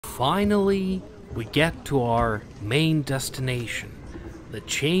Finally, we get to our main destination, the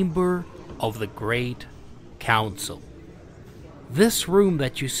Chamber of the Great Council. This room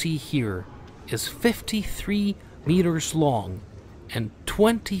that you see here is 53 meters long and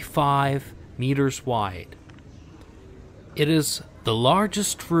 25 meters wide. It is the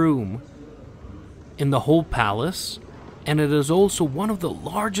largest room in the whole palace, and it is also one of the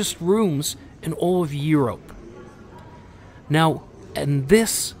largest rooms in all of Europe. Now, in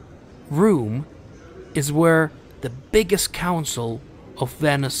this room is where the biggest council of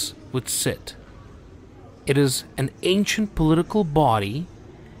Venice would sit. It is an ancient political body,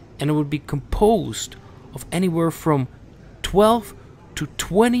 and it would be composed of anywhere from 12 to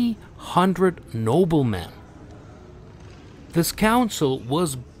 2,000 noblemen. This council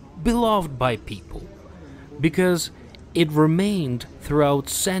was beloved by people because it remained throughout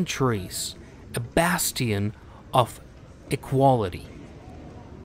centuries a bastion of equality.